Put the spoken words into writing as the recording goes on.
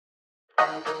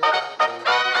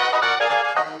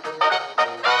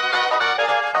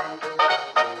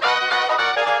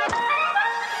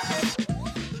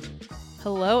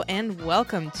Hello and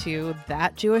welcome to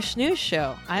That Jewish News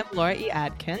Show. I'm Laura E.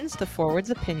 Adkins, the Forward's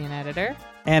opinion editor.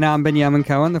 And I'm Benjamin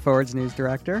Cohen, the Forward's news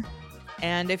director.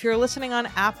 And if you're listening on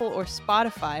Apple or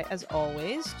Spotify, as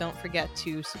always, don't forget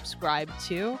to subscribe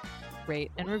to,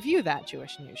 rate, and review That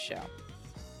Jewish News Show.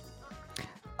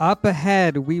 Up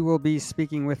ahead, we will be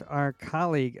speaking with our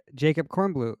colleague, Jacob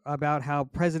Kornbluh, about how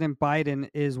President Biden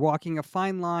is walking a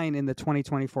fine line in the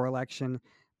 2024 election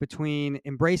between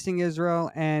embracing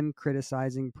Israel and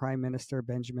criticizing Prime Minister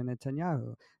Benjamin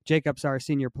Netanyahu. Jacob's our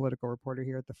senior political reporter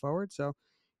here at The Forward, so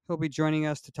he'll be joining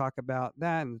us to talk about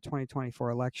that and the 2024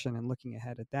 election and looking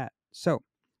ahead at that. So,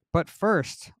 but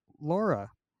first, Laura,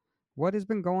 what has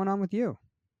been going on with you?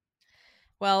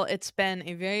 Well, it's been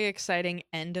a very exciting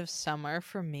end of summer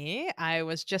for me. I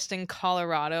was just in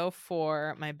Colorado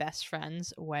for my best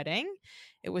friend's wedding.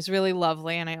 It was really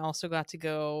lovely, and I also got to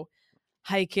go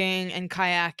hiking and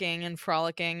kayaking and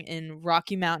frolicking in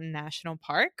Rocky Mountain National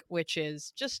Park, which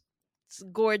is just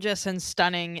gorgeous and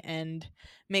stunning and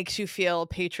makes you feel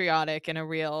patriotic in a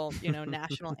real,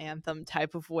 national anthem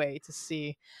type of way to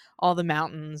see all the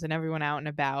mountains and everyone out and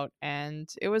about. And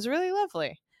it was really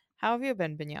lovely. How have you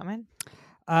been, Benjamin?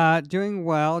 Doing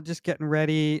well, just getting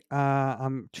ready.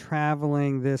 I'm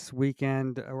traveling this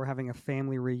weekend. We're having a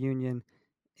family reunion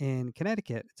in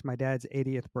Connecticut. It's my dad's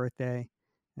 80th birthday.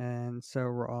 And so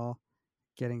we're all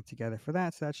getting together for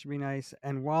that. So that should be nice.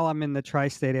 And while I'm in the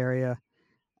tri-state area,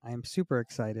 I am super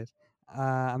excited.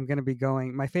 I'm going to be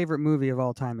going. My favorite movie of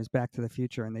all time is Back to the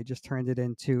Future, and they just turned it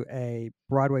into a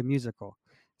Broadway musical.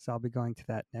 So I'll be going to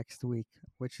that next week,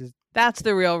 which is... That's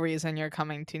the real reason you're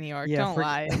coming to New York. Yeah, Don't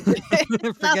lie.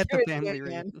 Forget the family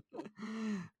reunion.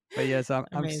 But yes,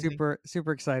 I'm super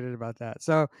excited about that.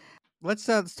 So let's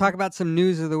talk about some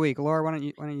news of the week. Laura, why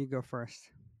don't you go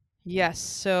first? Yes.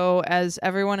 So as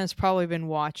everyone has probably been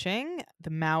watching,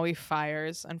 the Maui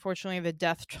fires, unfortunately, the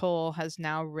death toll has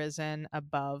now risen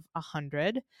above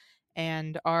 100.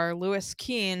 And our Louis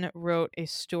Keene wrote a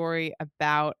story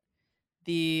about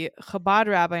the Chabad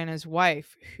rabbi and his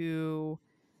wife who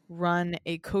run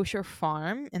a kosher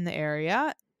farm in the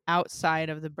area outside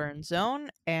of the burn zone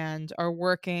and are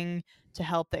working to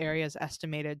help the area's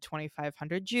estimated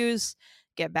 2,500 Jews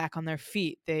get back on their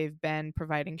feet. They've been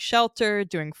providing shelter,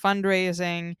 doing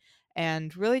fundraising,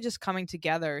 and really just coming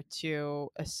together to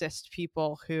assist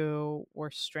people who were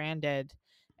stranded.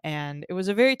 And it was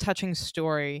a very touching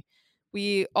story.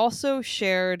 We also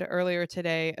shared earlier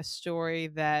today a story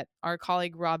that our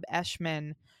colleague Rob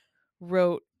Eshman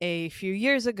wrote a few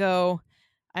years ago.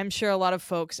 I'm sure a lot of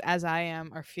folks, as I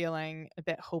am, are feeling a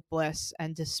bit hopeless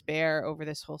and despair over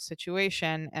this whole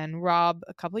situation. And Rob,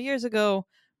 a couple years ago,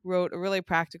 wrote a really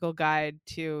practical guide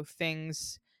to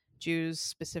things Jews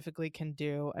specifically can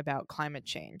do about climate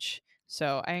change.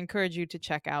 So I encourage you to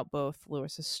check out both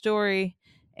Lewis's story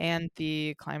and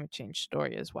the climate change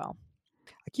story as well.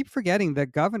 I keep forgetting the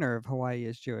governor of Hawaii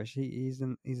is Jewish. He's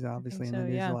obviously in the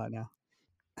news a lot now.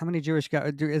 How many Jewish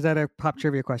is that a pop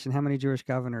trivia question? How many Jewish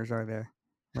governors are there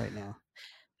right now?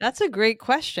 That's a great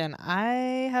question.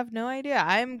 I have no idea.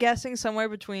 I'm guessing somewhere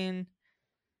between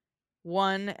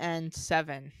 1 and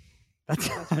 7.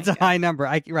 That's a high number.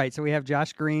 Right. So we have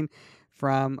Josh Green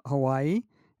from Hawaii,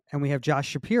 and we have Josh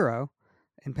Shapiro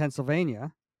in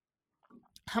Pennsylvania.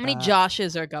 How many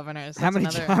Joshes are governors? How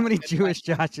many Jewish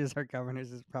Joshes are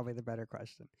governors is probably the better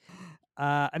question.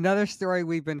 Another story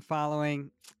we've been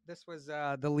following. This was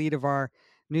the lead of our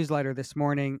newsletter this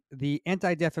morning. The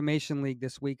Anti-Defamation League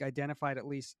this week identified at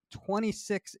least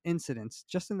 26 incidents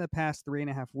just in the past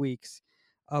 3.5 weeks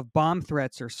of bomb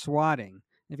threats or swatting.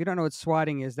 If you don't know what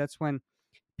swatting is, that's when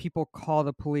people call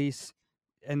the police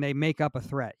and they make up a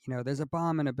threat. There's a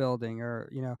bomb in a building,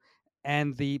 or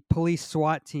and the police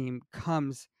SWAT team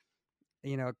comes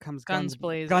guns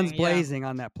blazing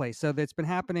on that place. So that's been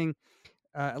happening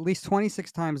at least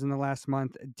 26 times in the last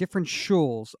month. Different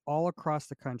shuls all across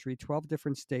the country. 12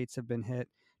 different states have been hit.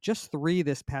 Just 3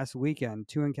 this past weekend.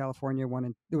 2 in California.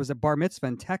 There was a bar mitzvah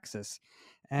in Texas,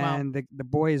 and the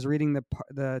boy is reading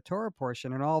the Torah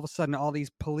portion, and all of a sudden, all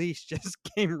these police just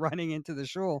came running into the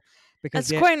shul because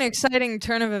that's quite an exciting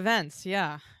turn of events.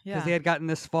 Yeah, because they had gotten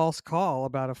this false call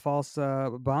about a false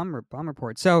bomb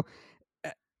report. So,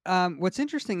 what's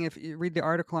interesting, if you read the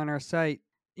article on our site,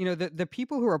 the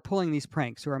people who are pulling these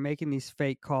pranks, who are making these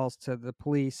fake calls to the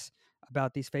police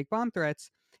about these fake bomb threats,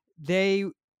 they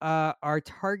are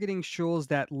targeting shuls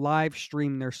that live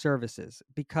stream their services,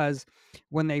 because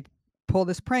when they pull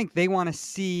this prank, they want to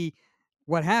see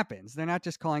what happens. They're not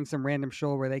just calling some random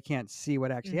shul where they can't see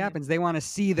what actually Mhm. happens. They want to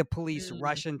see the police Mm.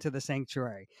 rush into the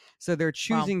sanctuary. So they're Wow.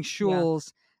 choosing Yeah.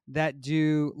 shuls that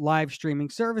do live streaming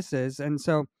services. And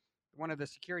so one of the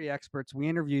security experts we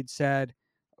interviewed said,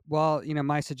 well,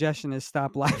 my suggestion is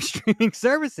stop live streaming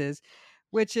services,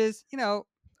 which is,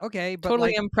 okay, but Totally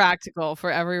like, impractical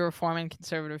for every reforming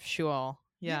conservative shul.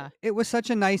 yeah, Yeah. it was such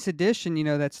a nice addition,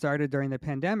 that started during the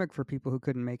pandemic for people who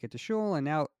couldn't make it to shul, and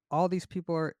now all these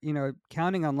people are,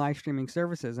 counting on live streaming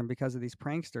services, and because of these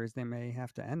pranksters, they may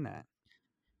have to end that.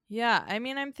 Yeah, I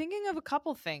mean, I'm thinking of a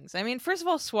couple things. I mean, first of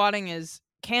all, swatting is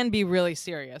can be really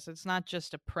serious. It's not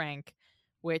just a prank,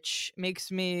 which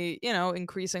makes me,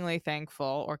 increasingly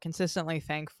thankful or consistently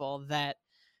thankful that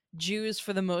Jews,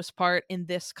 for the most part, in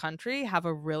this country have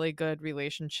a really good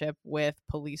relationship with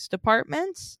police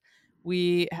departments.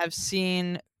 We have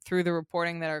seen through the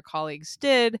reporting that our colleagues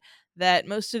did that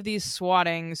most of these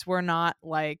swattings were not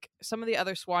like some of the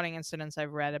other swatting incidents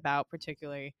I've read about,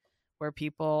 particularly where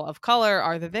people of color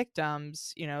are the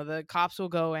victims. The cops will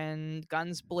go in,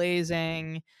 guns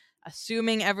blazing,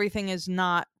 assuming everything is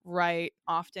not right.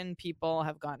 Often people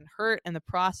have gotten hurt in the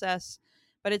process,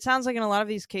 but it sounds like in a lot of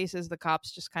these cases, the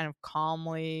cops just kind of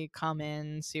calmly come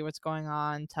in, see what's going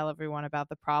on, tell everyone about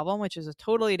the problem, which is a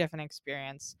totally different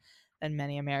experience than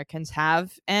many Americans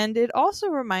have. And it also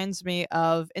reminds me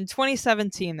of in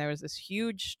 2017, there was this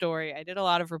huge story I did a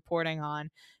lot of reporting on.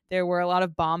 There were a lot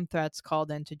of bomb threats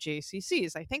called into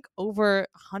JCCs. I think over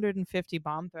 150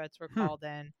 bomb threats were Hmm. called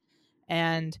in.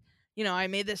 And, I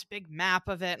made this big map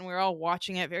of it and we were all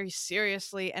watching it very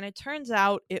seriously. And it turns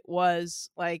out it was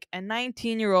like a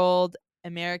 19-year-old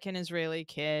American Israeli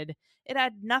kid. It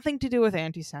had nothing to do with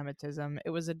anti Semitism. It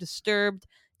was a disturbed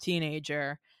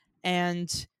teenager.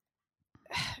 And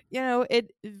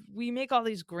it we make all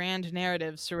these grand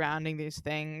narratives surrounding these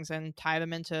things and tie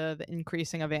them into the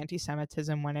increasing of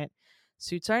anti-Semitism when it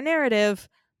suits our narrative,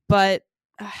 but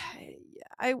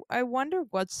I wonder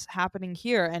what's happening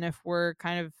here and if we're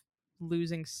kind of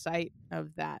losing sight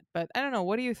of that. But I don't know.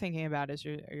 What are you thinking about as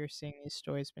you're seeing these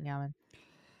stories, Benjamin?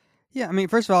 Yeah, I mean,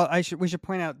 first of all, we should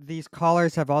point out these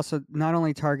callers have also not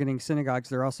only targeting synagogues,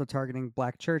 they're also targeting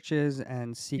black churches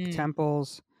and Sikh Mm,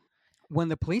 temples. When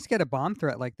the police get a bomb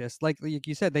threat like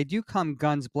you said, they do come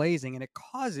guns blazing, and it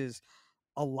causes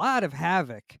a lot of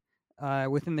havoc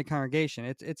within the congregation.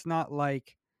 It's not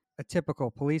like a typical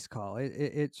police call.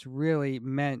 It's really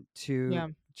meant to yeah.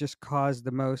 just cause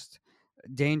the most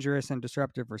dangerous and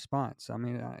disruptive response. I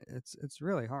mean, it's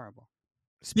really horrible.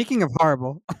 Speaking of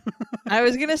horrible, I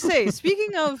was gonna say,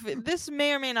 speaking of, this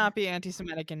may or may not be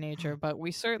anti-Semitic in nature, but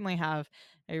we certainly have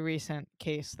a recent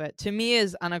case that, to me,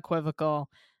 is unequivocal.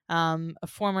 A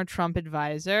former Trump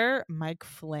advisor, Mike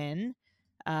Flynn,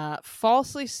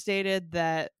 falsely stated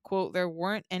that, quote, there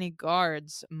weren't any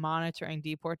guards monitoring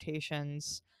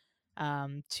deportations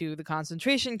to the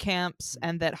concentration camps,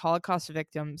 and that Holocaust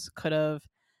victims could have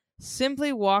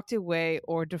simply walked away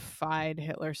or defied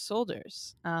Hitler's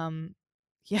soldiers.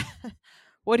 Yeah.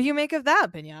 What do you make of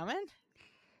that, Benjamin?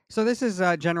 so this is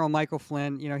General Michael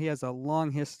Flynn. He has a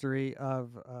long history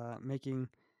of making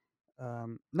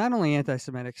not only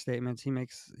anti-Semitic statements.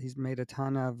 He's made a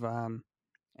ton of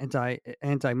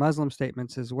anti-Muslim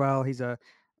statements as well. He's a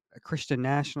Christian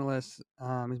nationalist.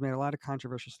 He's made a lot of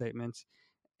controversial statements,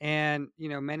 and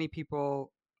many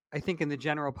people, I think, in the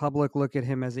general public, look at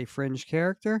him as a fringe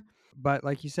character. But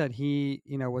like you said, he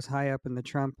was high up in the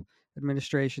Trump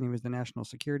administration. He was the national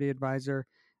security advisor,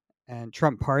 and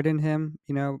Trump pardoned him.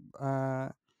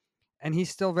 And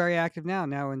he's still very active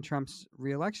now in Trump's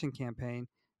reelection campaign.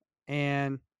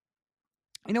 And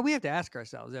we have to ask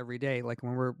ourselves every day, like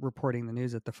when we're reporting the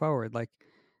news at the Forward, like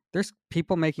there's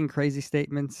people making crazy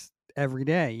statements every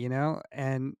day,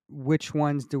 and which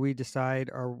ones do we decide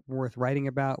are worth writing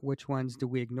about? Which ones do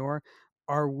we ignore?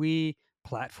 Are we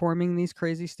platforming these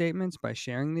crazy statements by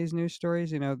sharing these news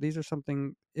stories? These are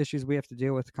something issues we have to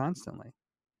deal with constantly.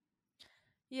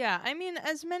 Yeah, I mean,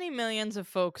 as many millions of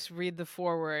folks read the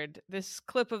forward, this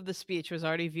clip of the speech was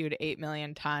already viewed 8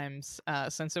 million times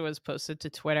since it was posted to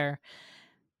Twitter.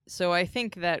 So I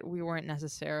think that we weren't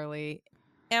necessarily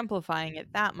amplifying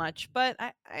it that much. But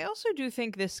I also do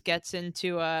think this gets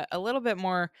into a little bit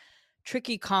more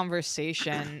tricky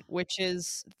conversation, which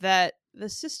is that the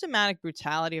systematic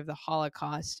brutality of the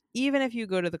Holocaust, even if you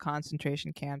go to the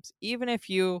concentration camps, even if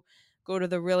you go to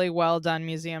the really well done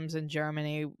museums in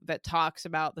Germany that talks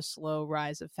about the slow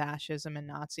rise of fascism and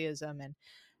Nazism and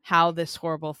how this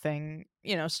horrible thing,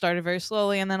 started very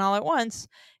slowly and then all at once,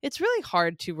 it's really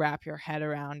hard to wrap your head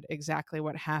around exactly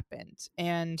what happened.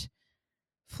 And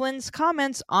Flynn's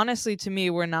comments, honestly, to me,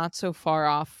 were not so far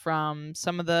off from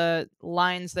some of the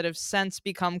lines that have since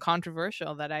become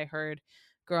controversial that I heard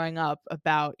growing up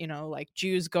about, like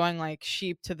Jews going like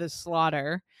sheep to the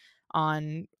slaughter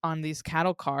on these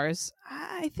cattle cars.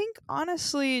 I think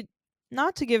honestly,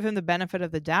 not to give him the benefit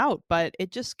of the doubt, but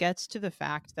it just gets to the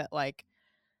fact that like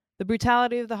the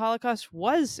brutality of the Holocaust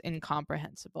was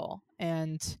incomprehensible.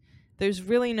 And there's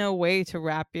really no way to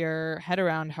wrap your head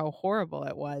around how horrible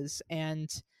it was. And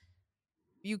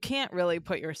you can't really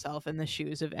put yourself in the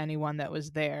shoes of anyone that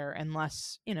was there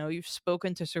unless, you've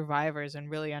spoken to survivors and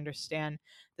really understand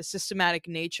the systematic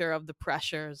nature of the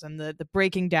pressures and the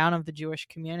breaking down of the Jewish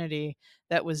community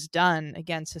that was done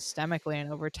again systemically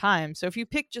and over time. So if you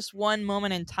pick just one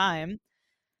moment in time,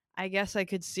 I guess I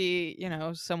could see,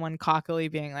 someone cockily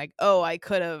being like, "Oh, I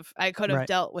could have Right,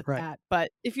 dealt with right. that."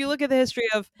 But if you look at the history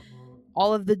of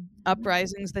all of the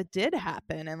uprisings that did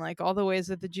happen and like all the ways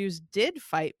that the Jews did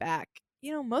fight back,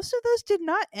 most of those did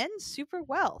not end super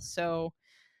well. So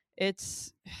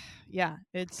it's yeah,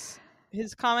 it's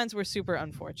his comments were super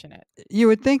unfortunate. You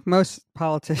would think most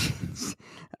politicians,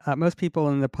 most people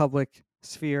in the public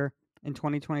sphere in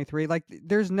 2023, like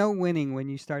there's no winning when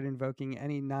you start invoking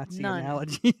any Nazi None.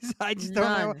 analogies. I just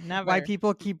don't know None. why Never.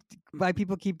 people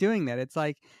keep doing that. It's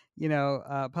like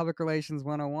public relations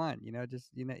 101. Just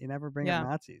you never bring up Yeah.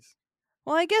 Nazis.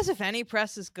 Well, I guess if any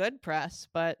press is good press,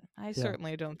 but I Yeah.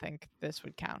 certainly don't think this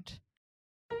would count.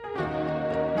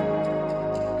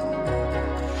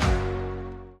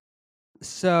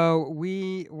 So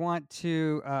we want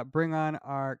to bring on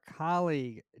our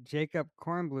colleague Jacob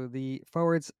Kornblue, the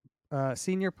Forward's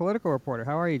senior political reporter.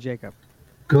 How are you, Jacob?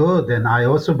 Good, and I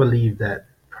also believe that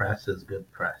press is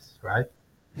good press, right?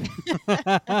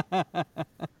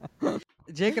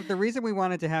 Jacob, the reason we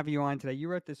wanted to have you on today, you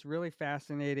wrote this really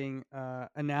fascinating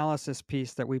analysis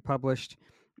piece that we published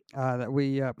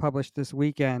this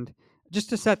weekend. Just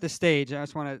to set the stage, I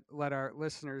just want to let our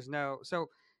listeners know. So,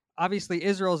 obviously,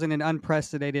 Israel's in an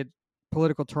unprecedented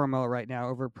political turmoil right now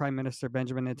over Prime Minister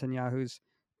Benjamin Netanyahu's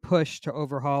push to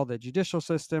overhaul the judicial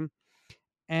system.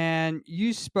 And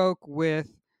you spoke with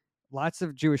lots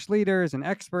of Jewish leaders and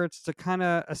experts to kind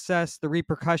of assess the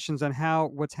repercussions on how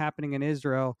what's happening in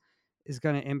Israel is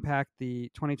going to impact the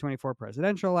 2024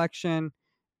 presidential election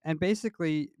and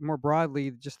basically more broadly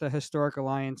just the historic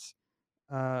alliance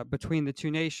between the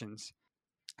two nations.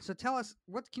 So tell us,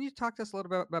 what can you talk to us a little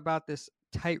bit about this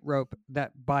tightrope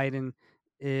that Biden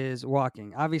is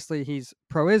walking? Obviously, he's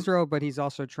pro-Israel, but he's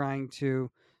also trying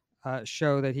to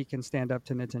show that he can stand up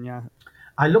to Netanyahu.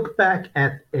 I look back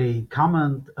at a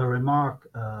comment, a remark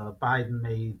Biden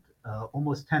made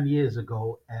almost 10 years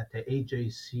ago at the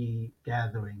AJC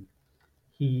gathering.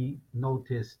 He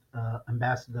noticed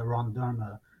Ambassador Ron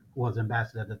Dermer, who was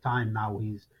ambassador at the time, now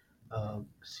he's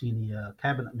senior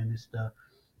cabinet minister,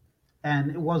 and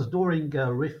it was during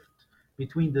a rift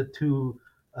between the two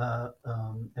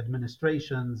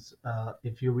administrations.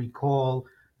 If you recall,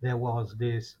 there was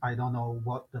this, I don't know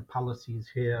what the policies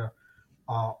here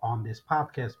are on this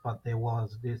podcast, but there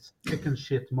was this chicken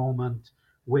shit moment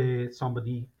where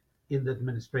somebody in the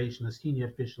administration, a senior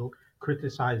official,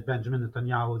 criticized Benjamin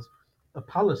Netanyahu's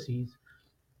policies,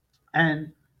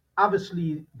 and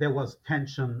obviously there was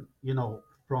tension,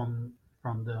 from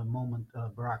the moment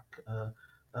Barack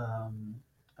um,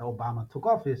 Obama took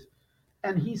office,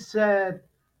 and he said,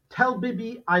 "Tell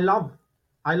Bibi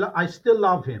I still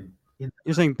love him."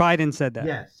 You're saying Biden said that?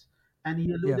 Yes, and he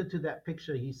Yeah. alluded to that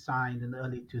picture he signed in the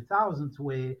early 2000s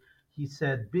where he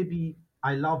said, "Bibi,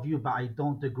 I love you, but I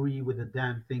don't agree with a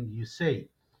damn thing you say."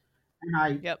 And I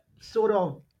Yep. sort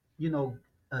of,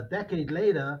 a decade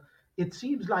later, it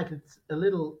seems like it's a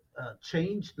little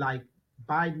changed. Like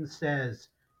Biden says,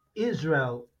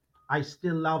 Israel, I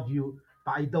still love you,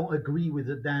 but I don't agree with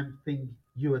the damn thing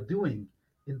you are doing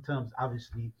in terms,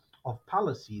 obviously, of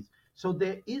policies. So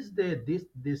this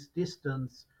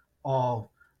distance of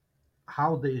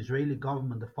how the Israeli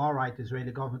government, the far right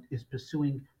Israeli government, is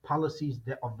pursuing policies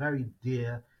that are very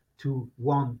dear to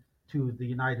the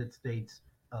United States,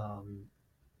 um,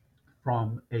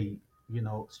 from a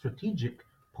strategic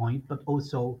point, but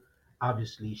also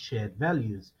obviously shared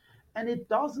values. And it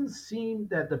doesn't seem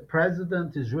that the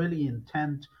president is really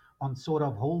intent on sort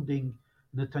of holding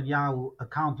Netanyahu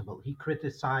accountable. He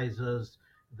criticizes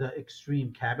the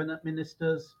extreme cabinet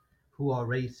ministers who are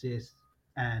racist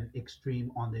and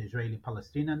extreme on the Israeli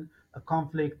Palestinian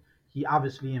conflict. He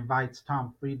obviously invites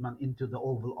Tom Friedman into the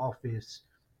Oval Office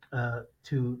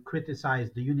to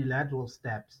criticize the unilateral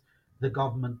steps the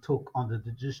government took on the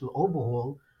judicial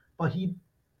overhaul. But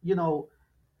you know,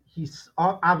 he's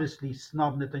obviously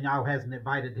snubbed Netanyahu, hasn't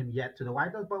invited him yet to the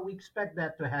White House, but we expect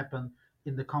that to happen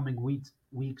in the coming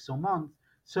weeks or months.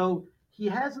 So he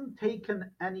hasn't taken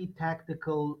any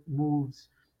tactical moves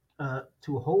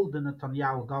to hold the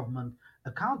Netanyahu government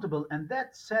accountable, and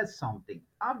that says something.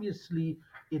 Obviously,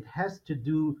 it has to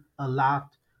do a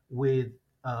lot with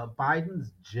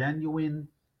Biden's genuine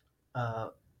uh,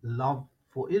 love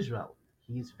for Israel.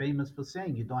 He's famous for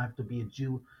saying you don't have to be a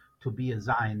Jew to be a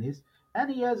Zionist.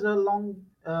 And he has a long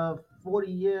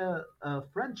 40-year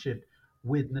friendship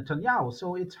with Netanyahu.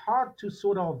 So it's hard to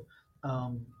sort of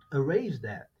erase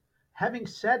that. Having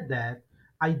said that,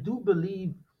 I do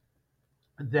believe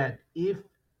that if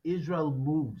Israel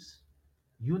moves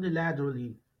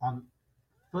unilaterally on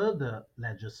further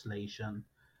legislation,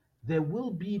 there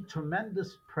will be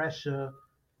tremendous pressure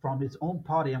from his own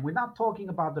party. And we're not talking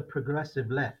about the progressive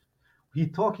left, we're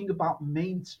talking about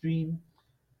mainstream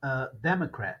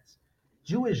Democrats,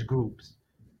 Jewish groups,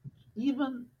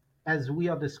 even as we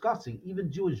are discussing,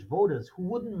 even Jewish voters who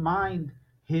wouldn't mind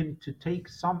him to take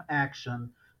some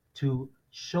action to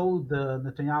show the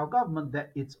Netanyahu government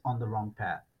that it's on the wrong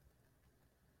path.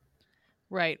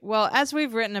 Right. Well, as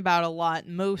we've written about a lot,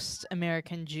 most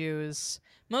American Jews,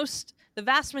 the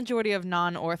vast majority of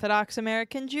non Orthodox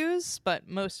American Jews, but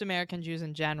most American Jews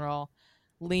in general,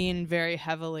 lean very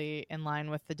heavily in line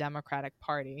with the Democratic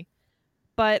Party.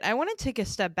 But I want to take a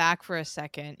step back for a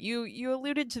second. You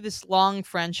alluded to this long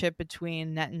friendship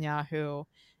between Netanyahu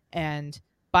and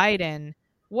Biden.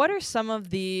 What are some of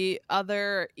the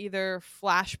other either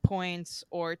flashpoints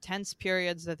or tense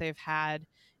periods that they've had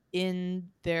in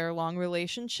their long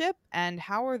relationship, and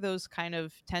how are those kind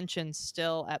of tensions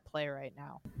still at play right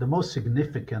now? The most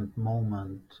significant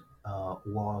moment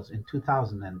was in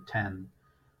 2010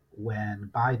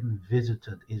 when Biden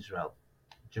visited Israel,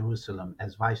 Jerusalem,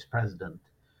 as vice president,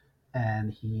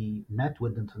 and he met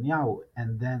with Netanyahu.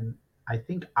 And then I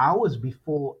think hours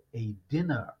before a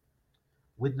dinner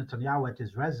with Netanyahu at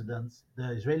his residence,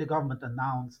 the Israeli government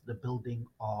announced the building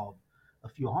of a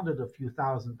few hundred, a few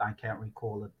thousand, I can't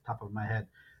recall at the top of my head,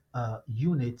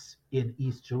 units in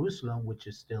East Jerusalem, which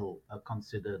is still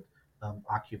considered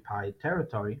occupied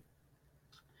territory.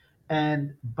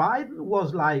 And Biden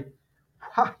was like,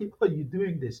 why are you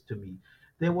doing this to me?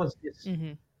 There was this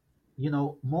Hmm.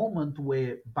 moment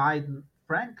where Biden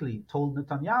frankly told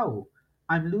Netanyahu,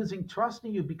 I'm losing trust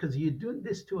in you because you're doing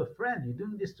this to a friend. You're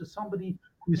doing this to somebody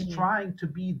who's Hmm. trying to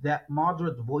be that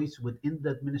moderate voice within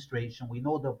the administration. We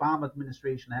know the Obama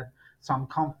administration had some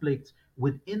conflicts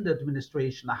within the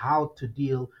administration, how to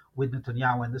deal with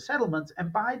Netanyahu and the settlements.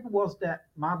 And Biden was that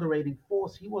moderating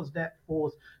force. He was that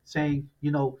force saying,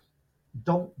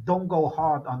 don't go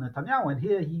hard on Netanyahu. And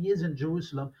here he is in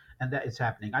Jerusalem, and that is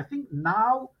happening. I think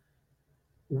now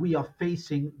we are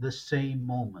facing the same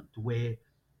moment where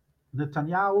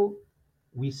Netanyahu,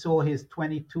 we saw his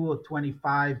 22 or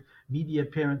 25 media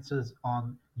appearances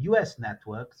on US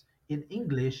networks in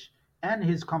English and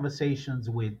his conversations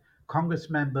with Congress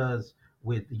members,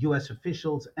 with US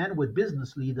officials, and with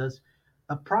business leaders,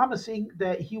 promising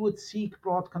that he would seek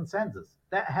broad consensus.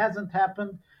 That hasn't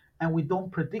happened, and we don't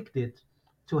predict it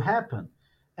to happen.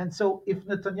 And so, if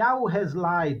Netanyahu has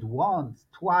lied once,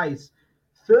 twice,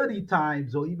 30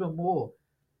 times, or even more,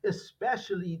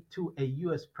 especially to a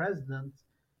US president,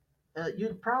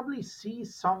 you'd probably see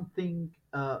something.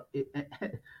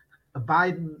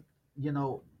 Biden,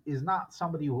 is not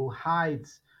somebody who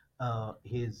hides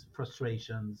his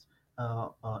frustrations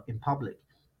in public.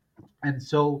 And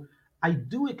so I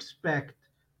do expect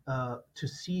to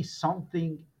see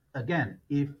something again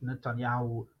if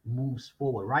Netanyahu moves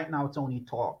forward. Right now, it's only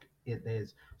talk.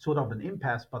 There's sort of an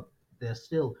impasse, but there's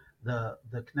still the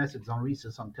Knesset's on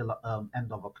recess until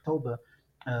end of October.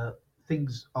 Uh,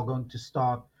 Things are going to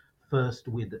start first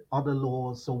with other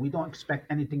laws, so we don't expect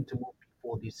anything to move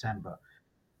before December.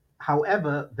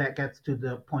 However, that gets to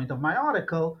the point of my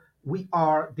article.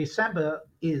 December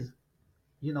is,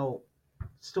 you know,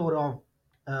 sort of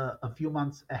a few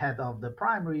months ahead of the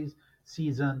primaries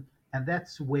season, and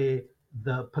that's where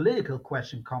the political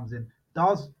question comes in.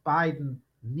 Does Biden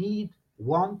need,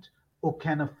 want, or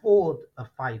can afford a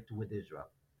fight with Israel?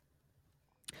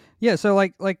 Yeah, so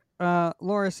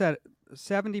Laura said,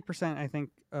 70% I think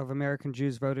of American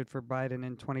Jews voted for Biden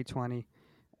in 2020,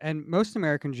 and most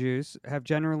American Jews have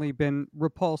generally been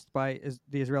repulsed by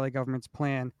the Israeli government's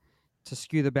plan to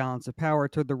skew the balance of power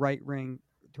toward the right wing,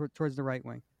 towards the right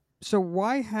wing. So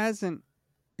why hasn't,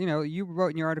 you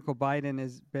wrote in your article Biden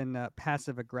has been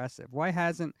passive aggressive. Why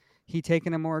hasn't he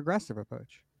taken a more aggressive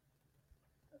approach?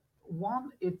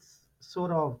 One, it's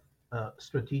sort of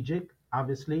strategic,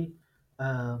 obviously,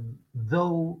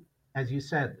 though, as you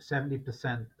said,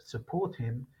 70% support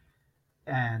him,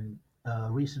 and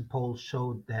recent polls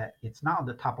showed that it's not on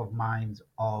the top of minds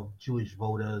of Jewish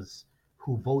voters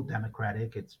who vote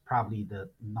Democratic. It's probably the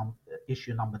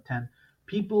issue number 10.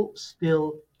 People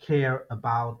still care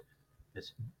about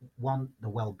this, one, the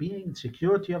well-being,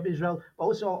 security of Israel, but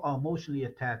also are emotionally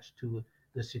attached to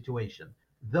the situation.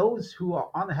 Those who are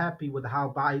unhappy with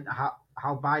how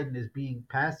Biden is being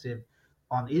passive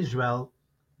on Israel,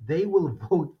 they will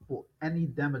vote for any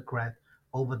Democrat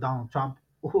over Donald Trump,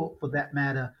 or for that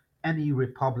matter, any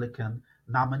Republican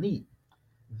nominee.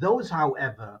 Those,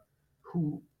 however,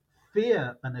 who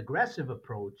fear an aggressive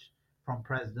approach from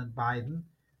President Biden,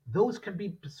 those can be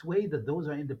persuaded, those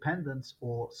are independents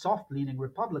or soft leaning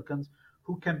Republicans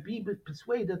who can be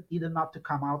persuaded either not to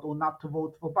come out or not to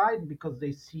vote for Biden because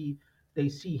they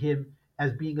see him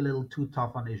as being a little too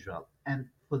tough on Israel. And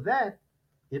for that,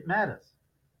 it matters.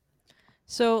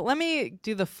 So let me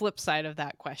do the flip side of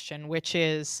that question, which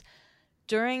is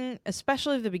during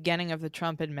especially the beginning of the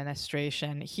Trump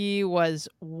administration, he was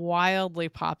wildly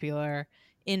popular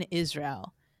in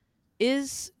Israel.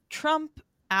 Is Trump,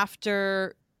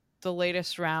 after the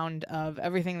latest round of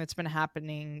everything that's been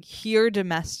happening here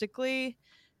domestically,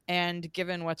 and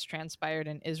given what's transpired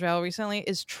in Israel recently,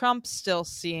 is Trump still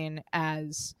seen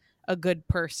as a good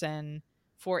person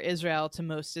for Israel to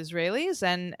most Israelis?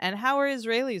 And how are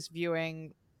Israelis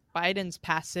viewing Biden's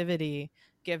passivity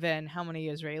given how many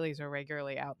Israelis are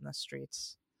regularly out in the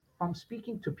streets? From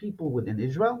speaking to people within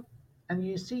Israel, and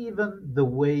you see even the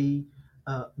way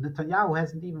Netanyahu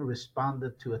hasn't even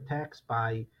responded to attacks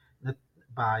by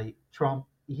Trump.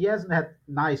 He hasn't had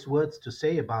nice words to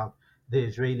say about the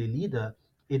Israeli leader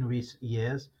in recent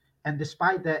years, and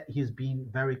despite that, he's been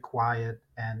very quiet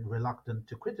and reluctant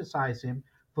to criticize him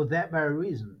for that very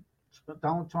reason.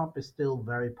 Donald Trump is still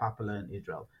very popular in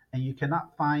Israel, and you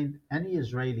cannot find any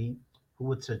Israeli who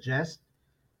would suggest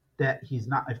that he's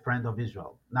not a friend of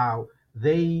Israel. Now,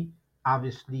 they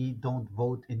obviously don't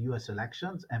vote in US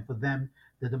elections, and for them,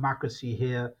 the democracy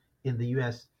here in the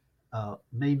US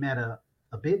may matter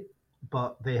a bit,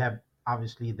 but they have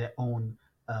obviously their own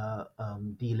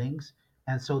dealings.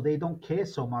 And so they don't care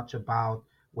so much about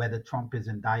whether Trump is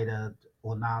indicted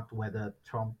or not, whether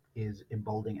Trump is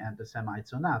emboldening anti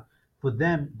Semites or not. For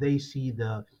them, they see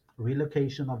the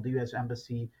relocation of the US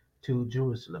Embassy to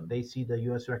Jerusalem. They see the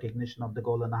U.S. recognition of the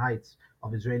Golan Heights,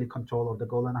 of Israeli control of the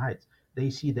Golan Heights. They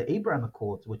see the Abraham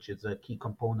Accords, which is a key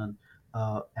component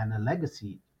and a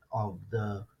legacy of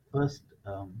the first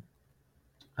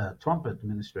Trump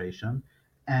administration.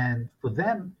 And for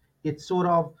them, it's sort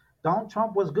of Donald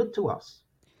Trump was good to us.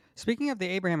 Speaking of the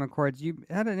Abraham Accords, you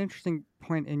had an interesting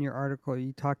point in your article.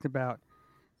 You talked about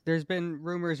there's been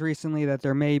rumors recently that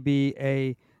there may be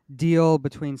a deal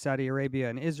between Saudi Arabia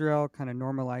and Israel, kind of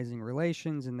normalizing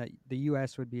relations, and that the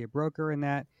U.S. would be a broker in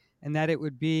that, and that it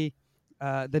would be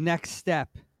the next step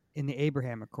in the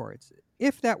Abraham Accords.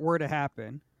 If that were to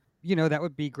happen, that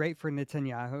would be great for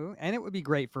Netanyahu, and it would be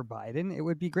great for Biden. It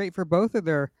would be great for both of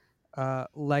their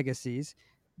legacies.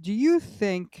 Do you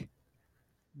think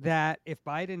that if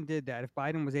Biden did that, if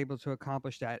Biden was able to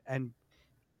accomplish that, and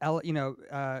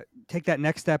take that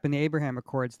next step in the Abraham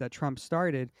Accords that Trump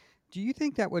started, do you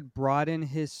think that would broaden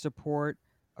his support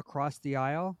across the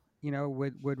aisle?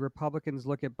 Would Republicans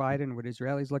look at Biden? Would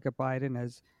Israelis look at Biden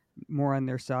as more on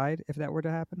their side if that were to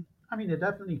happen? I mean, it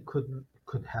definitely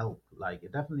could help. Like,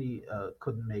 it definitely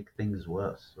couldn't make things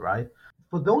worse, right?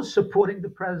 For those supporting the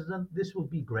president, this would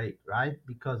be great, right?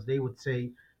 Because they would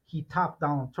say he topped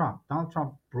Donald Trump. Donald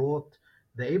Trump brought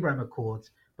the Abraham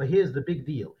Accords, but here's the big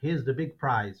deal. Here's the big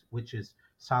prize, which is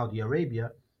Saudi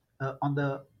Arabia. On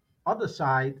the other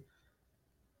side,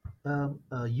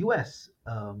 U.S.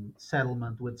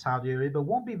 Settlement with Saudi Arabia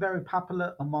won't be very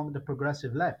popular among the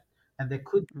progressive left, and there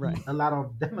could Right. be a lot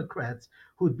of Democrats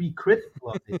who'd be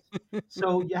critical of this.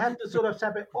 So you have to sort of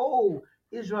separate. Oh,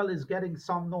 Israel is getting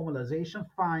some normalization.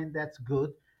 Fine, that's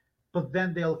good. But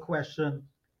then they'll question,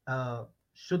 uh,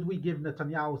 should we give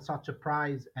Netanyahu such a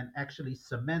prize and actually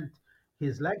cement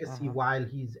his legacy Uh-huh. while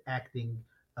he's acting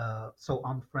so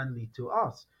unfriendly to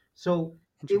us? So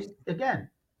it Interesting. again,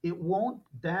 it won't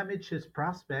damage his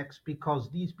prospects because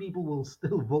these people will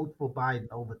still vote for Biden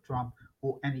over Trump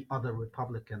or any other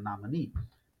Republican nominee.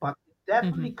 But it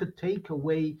definitely Mhm. could take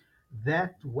away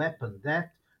that weapon,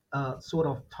 that sort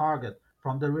of target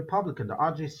from the Republican. The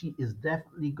RJC is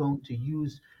definitely going to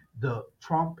use the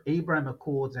Trump Abraham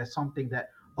Accords as something that,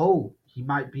 oh, he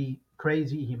might be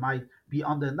crazy, he might be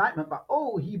under indictment, but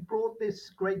oh, he brought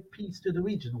this great peace to the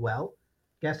region. Well,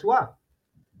 guess what?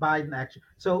 Biden actually.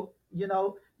 So,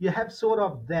 you have sort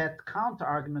of that counter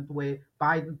argument where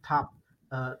Biden topped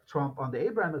Trump on the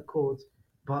Abraham Accords,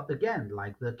 but again,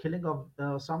 like the killing of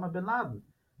Osama bin Laden,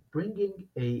 bringing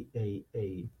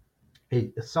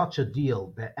such a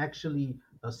deal that actually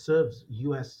serves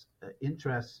U.S.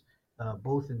 Interests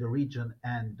both in the region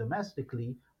and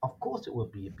domestically, of course it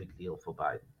would be a big deal for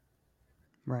Biden.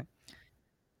 Right.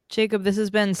 Jacob, this has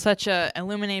been such a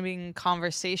illuminating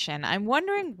conversation. I'm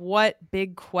wondering what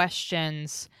big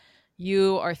questions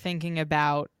you are thinking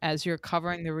about as you're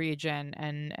covering the region,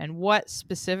 and what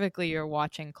specifically you're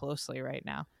watching closely right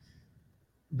now.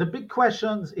 The big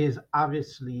questions is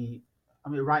obviously, I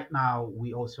mean, right now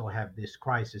we also have this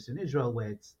crisis in Israel where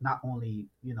it's not only,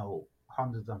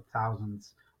 hundreds of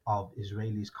thousands of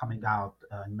Israelis coming out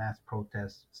in mass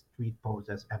protests, street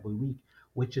protests every week,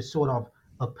 which is sort of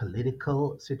a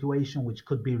political situation which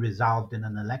could be resolved in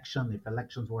an election. If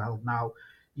elections were held now,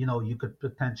 you could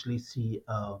potentially see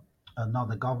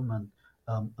another government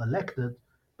elected.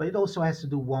 But it also has to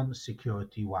do, one,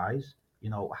 security wise,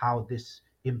 how this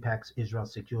impacts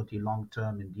Israel's security long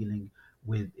term in dealing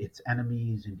with its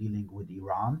enemies, in dealing with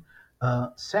Iran.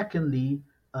 Secondly,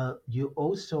 you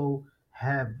also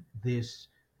have this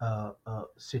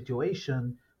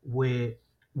situation where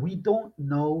we don't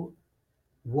know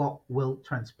what will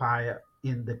transpire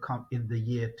in the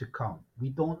year to come. We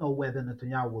don't know whether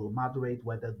Netanyahu will moderate,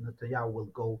 whether Netanyahu will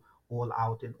go all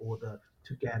out in order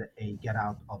to get a get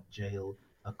out of jail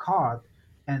card,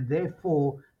 and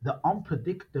therefore the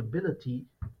unpredictability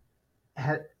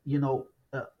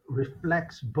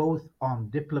reflects both on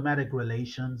diplomatic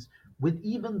relations with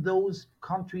even those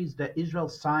countries that Israel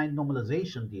signed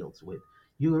normalization deals with.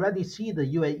 You already see the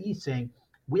UAE saying,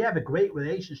 we have a great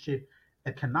relationship,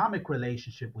 economic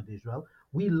relationship with Israel.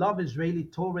 We love Israeli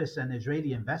tourists and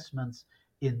Israeli investments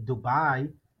in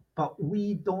Dubai, but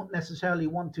we don't necessarily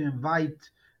want to invite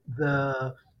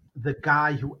the the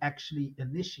guy who actually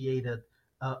initiated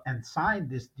and signed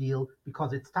this deal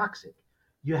because it's toxic.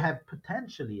 You have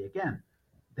potentially, again,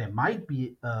 there might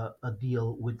be a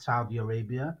deal with Saudi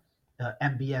Arabia.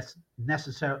 MBS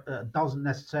doesn't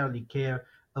necessarily care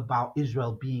about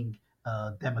Israel being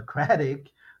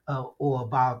democratic or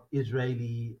about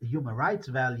Israeli human rights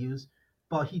values,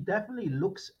 but he definitely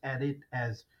looks at it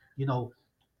as,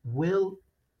 will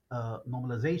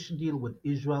normalization deal with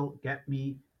Israel get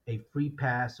me a free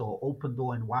pass or open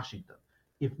door in Washington?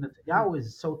 If Hmm. Netanyahu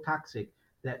is so toxic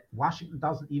that Washington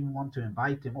doesn't even want to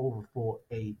invite him over for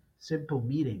a simple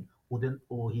meeting,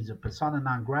 or he's a persona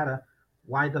non grata,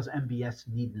 why does MBS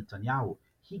need Netanyahu?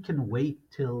 He can wait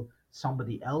till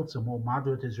somebody else, a more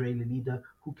moderate Israeli leader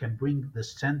who can bring the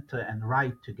center and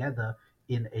right together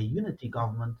in a unity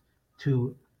government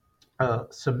to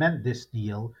cement this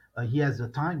deal. He has the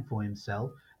time for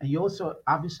himself. And you also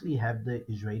obviously have the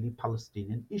Israeli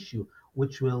Palestinian issue,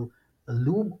 which will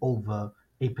loom over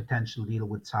a potential deal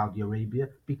with Saudi Arabia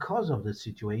because of the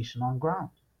situation on ground.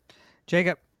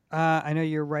 Jacob, I know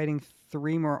you're writing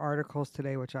 3 more articles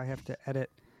today, which I have to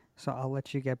edit. So I'll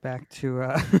let you get back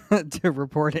to to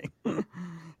reporting.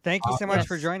 Thank you so much Awesome.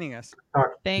 for Yes. joining us.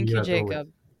 Talk to Thank you you, as always.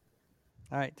 Jacob.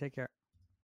 All right, take care.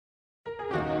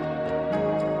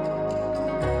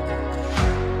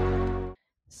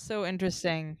 So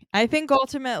interesting. I think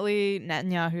ultimately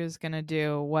Netanyahu is going to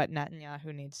do what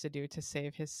Netanyahu needs to do to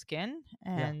save his skin,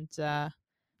 Yeah, and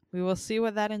we will see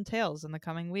what that entails in the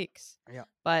coming weeks. yeah.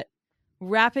 But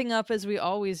wrapping up as we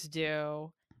always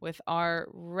do with our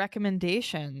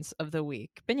recommendations of the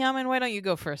week. Benjamin, why don't you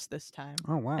go first this time?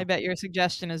 Oh I wow. bet your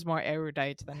suggestion is more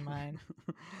erudite than mine.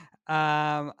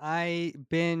 I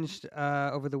binged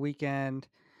over the weekend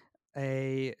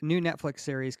a new Netflix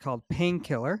series called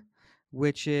Painkiller,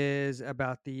 which is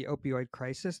about the opioid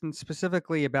crisis and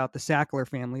specifically about the Sackler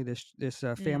family, this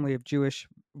Mm. family of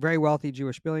very wealthy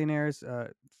Jewish billionaires,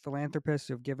 philanthropists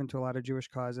who have given to a lot of Jewish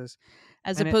causes,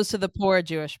 As and it opposed to the poor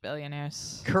Jewish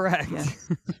billionaires. correct. Yes.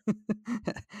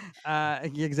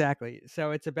 Exactly.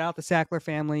 So it's about the Sackler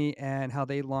family and how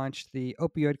they launched the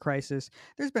opioid crisis.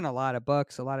 There's been a lot of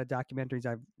books, a lot of documentaries.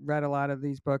 I've read a lot of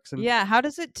these books, and Yeah. How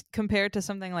does it compare to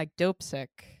something like Dope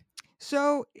Sick?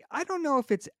 so I don't know if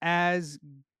it's as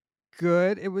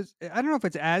good. I don't know if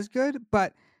it's as good,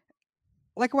 but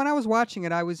like when I was watching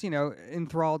it, I was,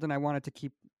 enthralled and I wanted to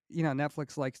keep,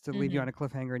 Netflix likes to leave you Hmm. on a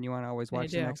cliffhanger and you want to always They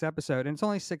watch the do. next episode. And it's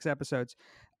only 6 episodes.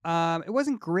 It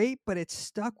wasn't great, but it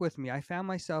stuck with me. I found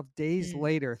myself days Mm.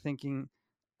 later thinking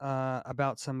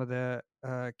about some of the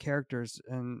characters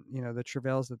and, the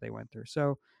travails that they went through.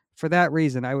 So for that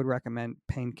reason, I would recommend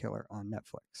Painkiller on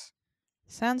Netflix.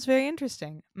 Sounds very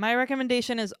interesting. My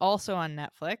recommendation is also on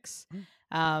Netflix.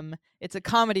 Mm. It's a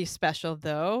comedy special,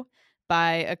 though,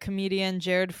 by a comedian,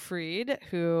 Jared Freed,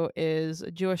 who is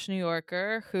a Jewish New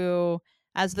Yorker who,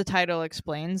 as the title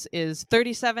explains, is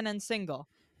 37 and single.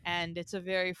 And it's a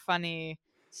very funny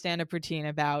stand-up routine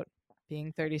about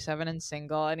being 37 and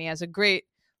single, and he has a great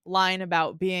line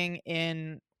about being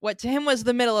in what to him was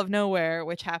the middle of nowhere,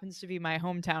 which happens to be my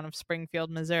hometown of Springfield,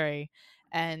 Missouri,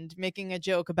 and making a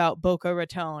joke about Boca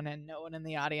Raton and no one in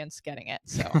the audience getting it.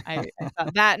 So I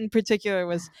thought that in particular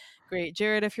was great.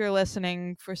 Jared, if you're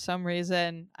listening, for some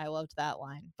reason, I loved that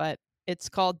line. But it's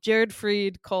called Jared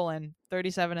Freed,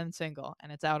 37 and single,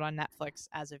 and it's out on Netflix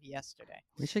as of yesterday.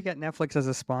 We should get Netflix as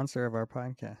a sponsor of our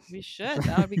podcast. We should.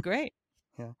 That would be great.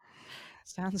 Yeah.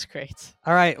 Sounds great.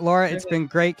 All right, Laura, it's been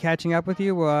great catching up with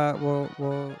you.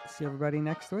 We'll see everybody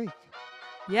next week.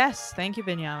 Yes. Thank you,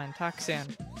 Benjamin. Talk soon.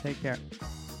 Take care.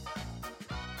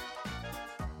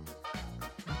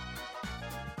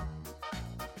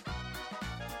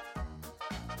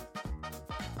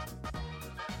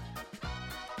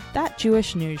 That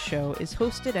Jewish News Show is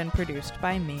hosted and produced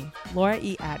by me, Laura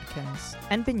E. Adkins,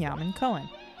 and Benjamin Cohen.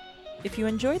 If you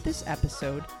enjoyed this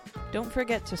episode, don't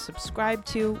forget to subscribe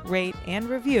to, rate, and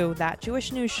review That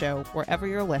Jewish News Show wherever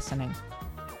you're listening.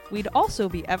 We'd also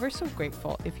be ever so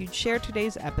grateful if you'd share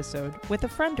today's episode with a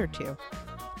friend or two.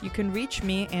 You can reach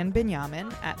me and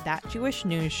Benjamin at That Jewish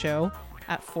News Show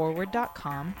at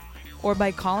forward.com or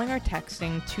by calling or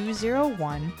texting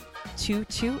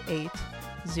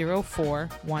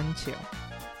 201-228-0412.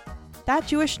 That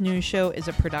Jewish News Show is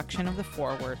a production of The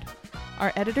Forward.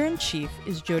 Our editor-in-chief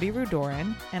is Jody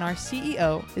Rudorin, and our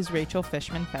CEO is Rachel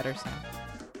Fishman-Feddersen.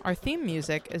 Our theme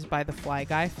music is by The Fly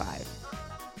Guy 5.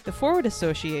 The Forward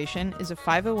Association is a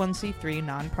 501c3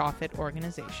 nonprofit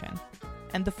organization,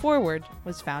 and The Forward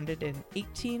was founded in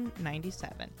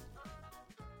 1897.